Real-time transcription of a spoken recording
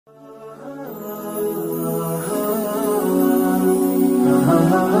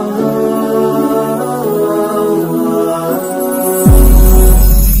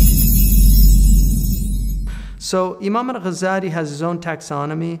So Imam al-Ghazali has his own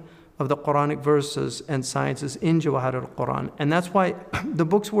taxonomy of the Quranic verses and sciences in Jawahir al-Quran. And that's why the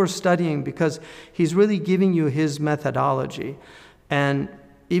books we're studying, because he's really giving you his methodology. And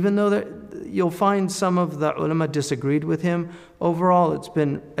even though you'll find some of the ulama disagreed with him, overall it's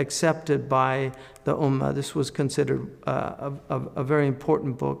been accepted by the ummah. This was considered a very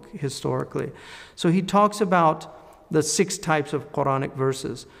important book historically. So he talks about the 6 types of Quranic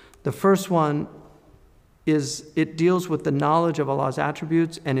verses. The first one is, it deals with the knowledge of Allah's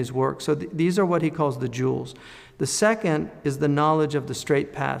attributes and His work. So these are what he calls the jewels. The second is the knowledge of the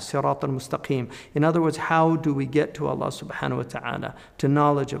straight path, sirat al-mustaqim. In other words, how do we get to Allah subhanahu wa ta'ala, to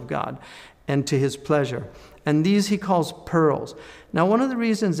knowledge of God and to His pleasure. And these he calls pearls. Now, one of the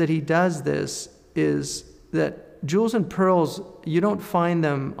reasons that he does this is that jewels and pearls, you don't find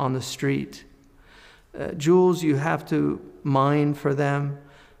them on the street. Jewels, you have to mine for them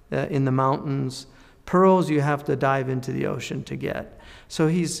in the mountains. Pearls, you have to dive into the ocean to get. So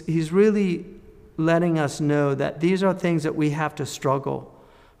he's really letting us know that these are things that we have to struggle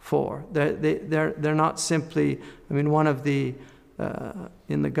for. They're not simply, I mean, one of the,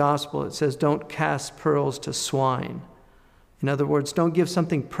 in the gospel it says, don't cast pearls to swine. In other words, don't give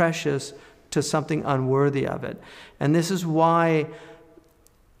something precious to something unworthy of it. And this is why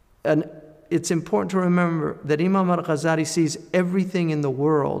it's important to remember that Imam al-Ghazali sees everything in the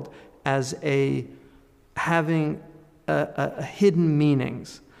world as having hidden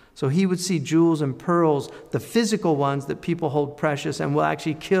meanings. So he would see jewels and pearls, the physical ones that people hold precious and will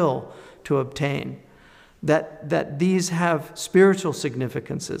actually kill to obtain, that these have spiritual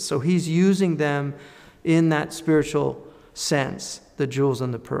significances. So he's using them in that spiritual sense, the jewels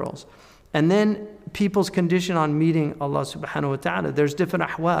and the pearls. And then people's condition on meeting Allah subhanahu wa ta'ala. There's different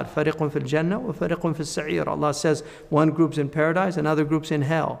ahwal. Fariqun fil jannah wa fariqun fil sa'ir. Allah says one group's in paradise and other group's in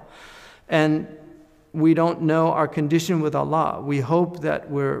hell. And we don't know our condition with Allah. We hope that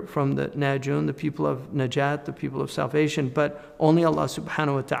we're from the Najun, the people of Najat, the people of salvation, but only Allah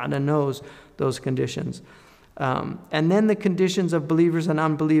subhanahu wa ta'ala knows those conditions. And then the conditions of believers and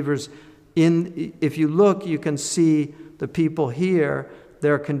unbelievers. If you look, you can see the people here,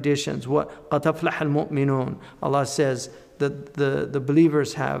 their conditions. What قَدْ أَفْلَحَ الْمُؤْمِنُونَ. Allah says that the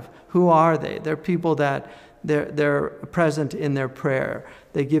believers have. Who are they? They're people that they're present in their prayer.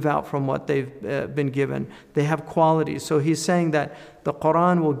 They give out from what they've been given. They have qualities. So he's saying that the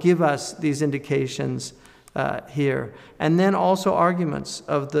Quran will give us these indications here. And then also arguments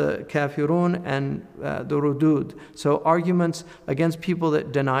of the kafirun and the rudud. So arguments against people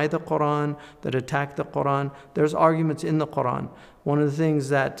that deny the Quran, that attack the Quran. There's arguments in the Quran. One of the things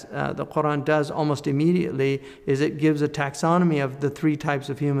that the Quran does almost immediately is it gives a taxonomy of the 3 types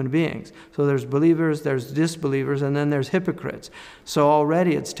of human beings. So there's believers, there's disbelievers, and then there's hypocrites. So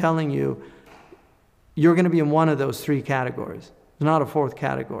already it's telling you, you're going to be in one of those 3 categories. There's not a 4th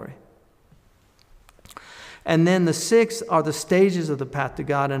category. And then the 6th are the stages of the path to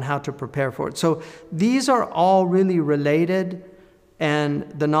God and how to prepare for it. So these are all really related, and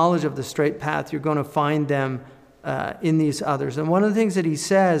the knowledge of the straight path, you're going to find them in these others. And one of the things that he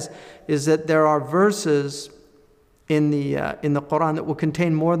says is that there are verses in the Quran that will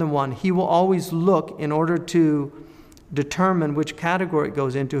contain more than one. He will always look, in order to determine which category it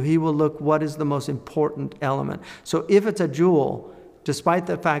goes into, he will look what is the most important element. So if it's a jewel, despite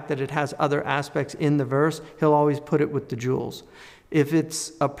the fact that it has other aspects in the verse, he'll always put it with the jewels. If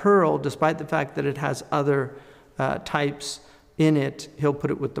it's a pearl, despite the fact that it has other types in it, he'll put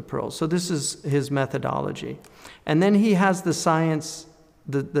it with the pearls. So this is his methodology. And then he has the science,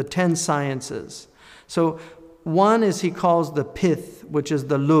 the 10 sciences. So one is he calls the pith, which is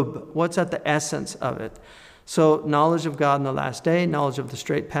the lub. What's at the essence of it? So knowledge of God in the last day, knowledge of the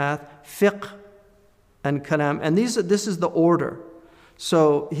straight path, fiqh, and kalam. And this is the order.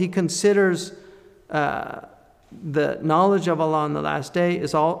 So he considers the knowledge of Allah on the last day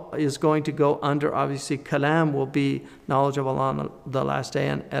is going to go under, obviously, kalam will be knowledge of Allah on the last day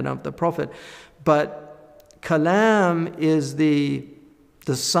and of the Prophet. But kalam is the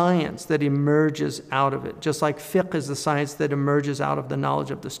science that emerges out of it, just like fiqh is the science that emerges out of the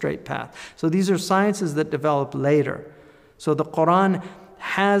knowledge of the straight path. So these are sciences that develop later. So the Quran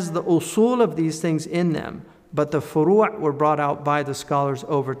has the usul of these things in them, but the furu' were brought out by the scholars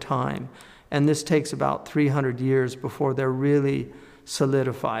over time. And this takes about 300 years before they're really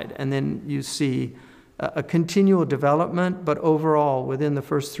solidified. And then you see a continual development, but overall, within the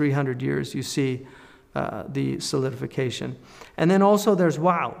first 300 years, you see the solidification. And then also there's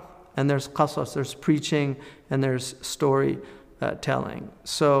wa'al, and there's qasas, there's preaching, and there's story telling.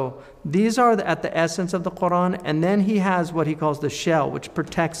 So these are at the essence of the Quran. And then he has what he calls the shell, which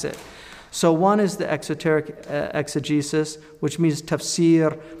protects it. So one is the exoteric exegesis, which means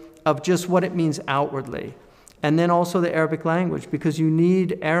tafsir of just what it means outwardly. And then also the Arabic language, because you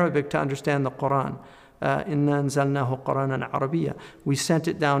need Arabic to understand the Quran. إِنَّا أَنزَلْنَاهُ قُرْآنًا عَرَبِيًّا. We sent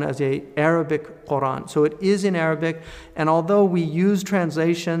it down as an Arabic Quran. So it is in Arabic. And although we use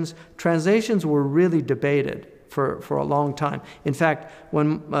translations, translations were really debated for a long time. In fact,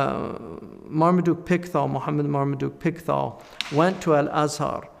 when Marmaduke Pickthall, Muhammad Marmaduke Pickthall, went to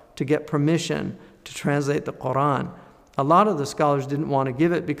Al-Azhar to get permission to translate the Quran, a lot of the scholars didn't want to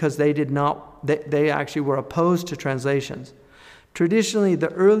give it because they actually were opposed to translations. Traditionally, the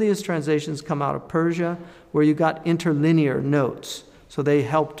earliest translations come out of Persia, where you got interlinear notes. So they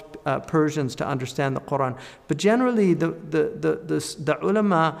helped Persians to understand the Quran. But generally, the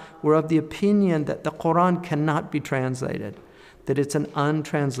ulama were of the opinion that the Quran cannot be translated, that it's an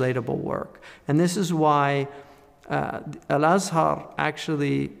untranslatable work. And this is why Al-Azhar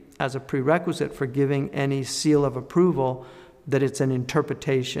actually, as a prerequisite for giving any seal of approval, that it's an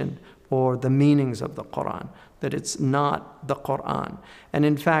interpretation or the meanings of the Quran, that it's not the Quran. And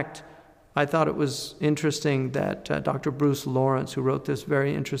in fact, I thought it was interesting that Dr. Bruce Lawrence, who wrote this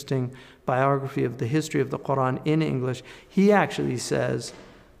very interesting biography of the history of the Quran in English, he actually says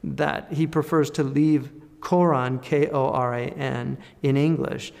that he prefers to leave Quran, K-O-R-A-N, in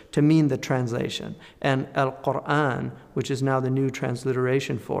English to mean the translation, and Al-Quran, which is now the new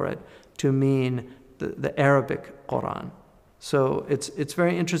transliteration for it, to mean the Arabic Quran. So it's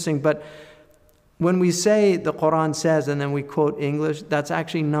very interesting. But when we say the Quran says and then we quote English, that's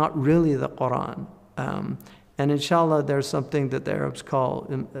actually not really the Quran. And inshallah, there's something that the Arabs call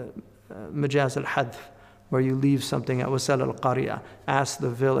majaz al-hadf, where you leave something at wasal al-qarya, ask the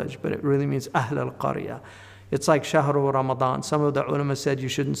village, but it really means ahl al-qarya. It's like Shahru Ramadan. Some of the ulama said you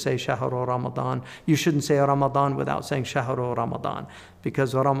shouldn't say Shahru Ramadan. You shouldn't say Ramadan without saying Shahru Ramadan,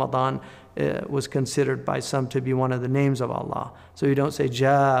 because Ramadan was considered by some to be one of the names of Allah. So you don't say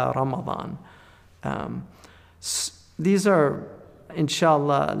Ja Ramadan. These are,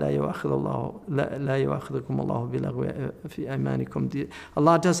 inshallah, لا يؤاخذكم الله باللغو في أيمانكم.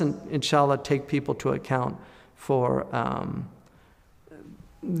 Allah doesn't, inshallah, take people to account for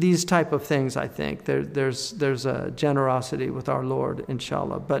these type of things. I think there's a generosity with our Lord,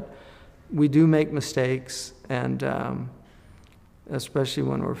 inshallah, but we do make mistakes, and especially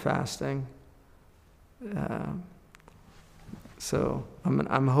when we're fasting. So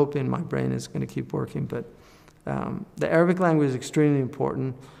I'm hoping my brain is going to keep working, but the Arabic language is extremely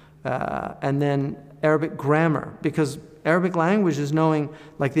important, and then Arabic grammar, because Arabic language is knowing,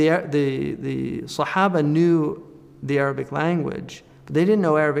 like the Sahaba knew the Arabic language, but they didn't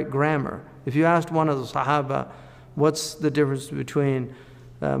know Arabic grammar. If you asked one of the Sahaba, what's the difference between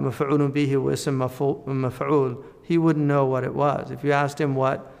maf'ulun bihi wa ism maf'ul, he wouldn't know what it was. If you asked him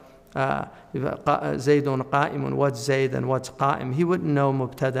what Zaydun qa'imun, what's Zayd and what's qa'im, he wouldn't know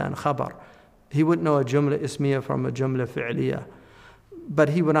mubtada and khabar. He wouldn't know a jumla ismiya from a jumla fi'liya, but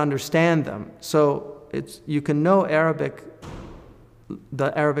he would understand them. So you can know Arabic,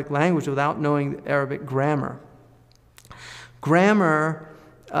 the Arabic language, without knowing the Arabic grammar. Grammar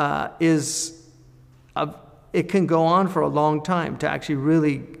it can go on for a long time to actually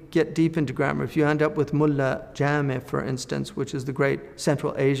really get deep into grammar. If you end up with Mullah Jami, for instance, which is the great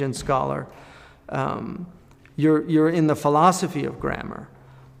Central Asian scholar, you're in the philosophy of grammar.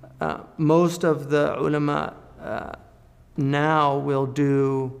 Most of the ulama now will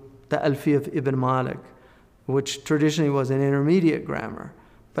do the Alfiya of Ibn Malik, which traditionally was an intermediate grammar,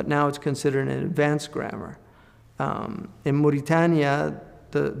 but now it's considered an advanced grammar. In Mauritania,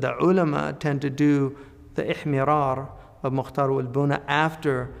 the ulama tend to do the Ihmirar of Mukhtar al-Buna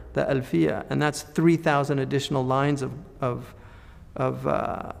after the Alfiya, and that's 3,000 additional lines of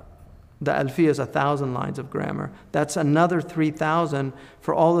the Alfiya is 1,000 lines of grammar. That's another 3,000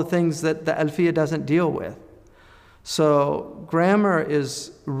 for all the things that the Alfiya doesn't deal with. So grammar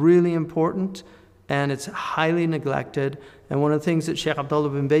is really important, and it's highly neglected. And one of the things that Sheikh Abdullah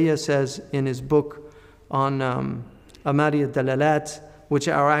bin Bayya says in his book on Amali al-Dalalat, which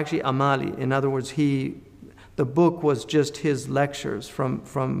are actually Amali. In other words, the book was just his lectures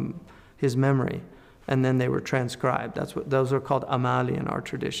from his memory, and then they were transcribed. Those are called Amali in our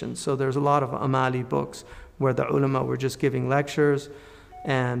tradition. So there's a lot of Amali books where the ulama were just giving lectures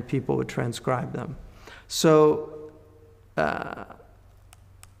and people would transcribe them. So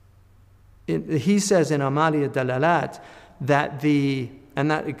he says in Amali al-Dalalat that and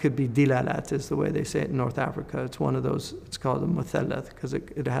that it could be dilalat is the way they say it in North Africa. It's one of those, it's called a muthallath because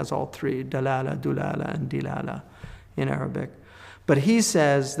it has all three, dalala, dulala, and dilala in Arabic. But he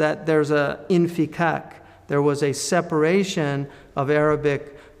says that there's a infikak, there was a separation of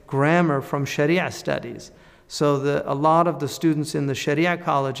Arabic grammar from Sharia studies. So a lot of the students in the Sharia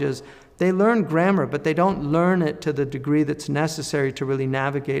colleges, they learn grammar, but they don't learn it to the degree that's necessary to really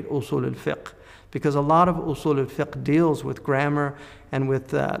navigate usul al-fiqh. Because a lot of usul al-fiqh deals with grammar and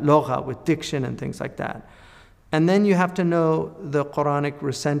with lugha, with diction and things like that. And then you have to know the Quranic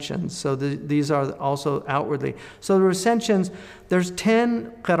recensions. So these are also outwardly. So the recensions, there's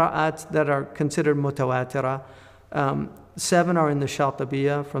 10 qira'at that are considered mutawatira. 7 are in the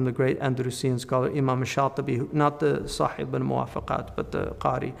Shatibiya from the great Andalusian scholar Imam Shatibi, not the Sahib al-Muwafaqat, but the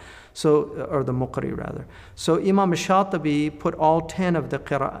Qari, or the Muqri rather. So Imam Shatibi put all 10 of the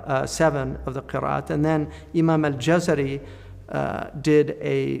 7 of the qira'at, and then Imam al-Jazari did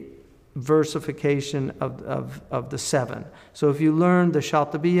a versification of the 7. So if you learn the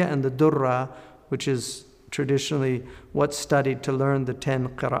Shatibiya and the Durra, which is traditionally what's studied to learn the 10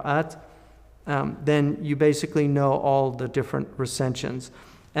 qira'at, then you basically know all the different recensions.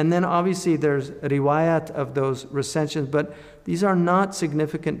 And then obviously there's riwayat of those recensions, but these are not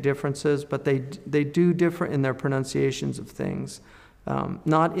significant differences, but they do differ in their pronunciations of things.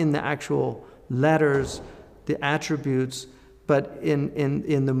 Not in the actual letters, the attributes, but in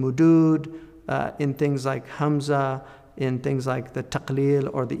the mudud, in things like hamza, in things like the taqlil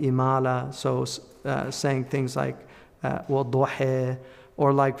or the imala, so saying things like waduhe,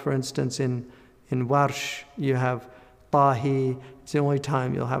 or like for instance in warsh you have tahi. It's the only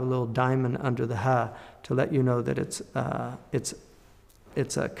time you'll have a little diamond under the ha to let you know that it's a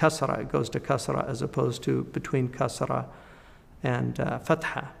kasra, it goes to kasra as opposed to between kasra and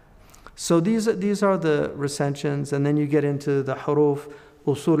fatha. So these are the recensions, and then you get into the huruf,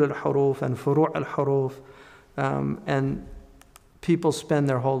 usul al-huruf and furu' al-huruf, and people spend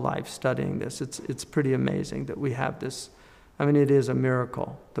their whole life studying this. It's pretty amazing that we have this. I mean, it is a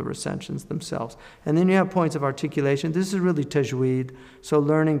miracle, the recensions themselves. And then you have points of articulation. This is really tajweed. So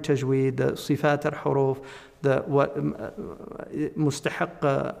learning tajweed, the sifat al-huruf, the mustahiq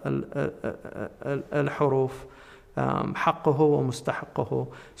al-huruf, حقه ومستحقه.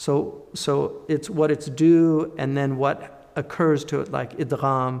 So it's what it's due and then what occurs to it, like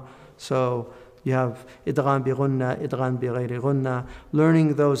idgham. So you have idgham bi ghunna, idgham bi ghayri ghunna,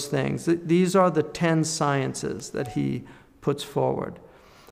 learning those things. These are the 10 sciences that he puts forward.